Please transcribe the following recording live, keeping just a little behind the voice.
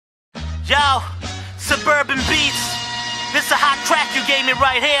Yo, Suburban Beats. This a hot track you gave me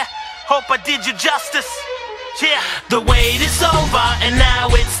right here. Hope I did you justice. Yeah. The wait is over and now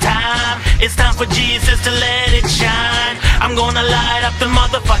it's time. It's time for Jesus to let it shine. I'm gonna light up the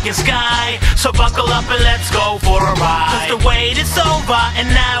motherfucking sky. So buckle up and let's go for a ride. 'Cause the wait is over and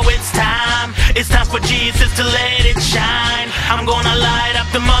now it's time. It's time for Jesus to let it shine. I'm gonna light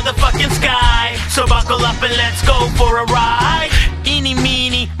up the motherfucking sky. So buckle up and let's go for a ride. Eeny,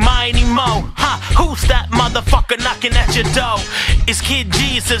 meeny, miny, mo. Who's that motherfucker knocking at your door? It's Kid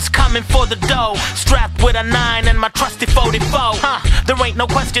Jesus coming for the dough. Strapped with a 9 and my trusty 44. There ain't no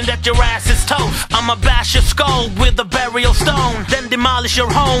question that your ass is toast. I'ma bash your skull with a burial stone, then demolish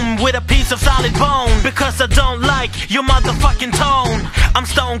your home with a piece of solid bone. Because I don't like your motherfucking tone. I'm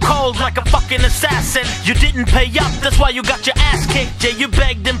stone cold like a fucking assassin. You didn't pay up, that's why you got your ass kicked. Yeah, you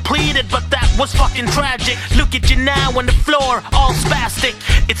begged and pleaded, but that was fucking tragic. Look at you now on the floor, all spastic.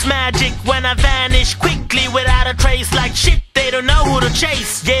 It's magic when I vanish quickly without a trace. Like shit, they don't know who to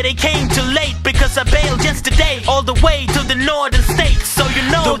chase. Yeah, they came too late because I bailed yesterday, all the way to the northern states. So you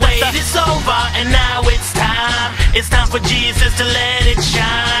know the wait is over and now it's time. It's time for Jesus to let it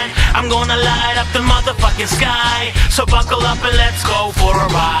shine. I'm gonna light up the motherfucking sky. So buckle up and let's go for a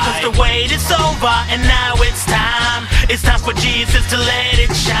ride. 'Cause the wait is over and now it's time. It's time for Jesus to let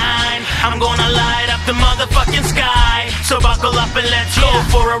it shine. I'm gonna light up the motherfucking sky. So buckle up and let's go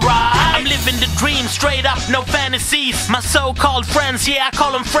for a ride. I'm living the dream straight up, no fantasies. My so-called friends, yeah, I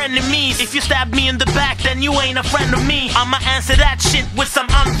call them frenemies. If you stab me in the back, then you ain't a friend of me. I'ma answer that shit with some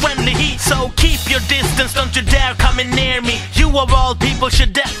unfriendly heat. So keep your distance, don't you dare come in near me. You of all people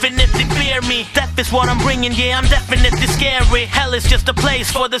should definitely fear me. Death is what I'm bringing, yeah, I'm definitely scary. Hell is just a place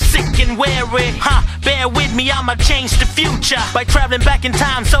for the sick and weary. Bear with me, I'ma change the future by traveling back in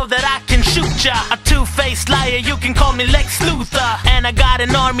time so that I can shoot ya. A two-faced liar, you can call me Lex Luthor. And I got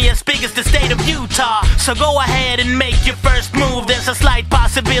an army as big as the state of Utah. So go ahead and make your first move. There's a slight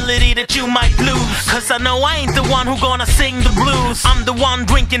possibility that you might lose. 'Cause I know I ain't the one who gonna sing the blues. I'm the one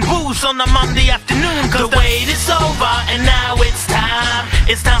drinking booze on a Monday afternoon. 'Cause the wait is over and now it's time.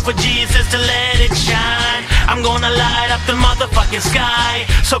 It's time for Jesus to let it shine. I'm gonna light up the motherfucking sky.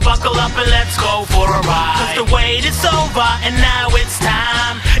 So buckle up and let's go for a ride. 'Cause the wait is over and now it's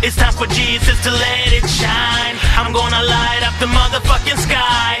time. It's time for Jesus to let it shine. I'm gonna light up the motherfucking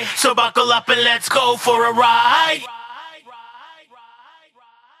sky. So buckle up and let's go for a ride.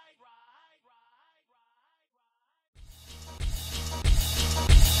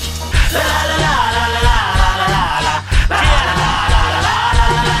 La la la la la la la la la.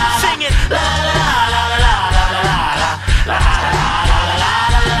 Sing it. La la la la la la la la la.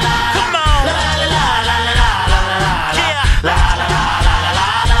 Come on. La la la la la la la la. Yeah. La la la la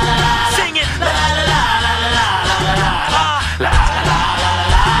la la la. Sing it. La la la la la la la la. La la la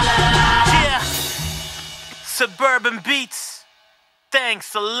la la la. Yeah. Suburban Beats.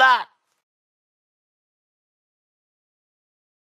 Thanks a lot.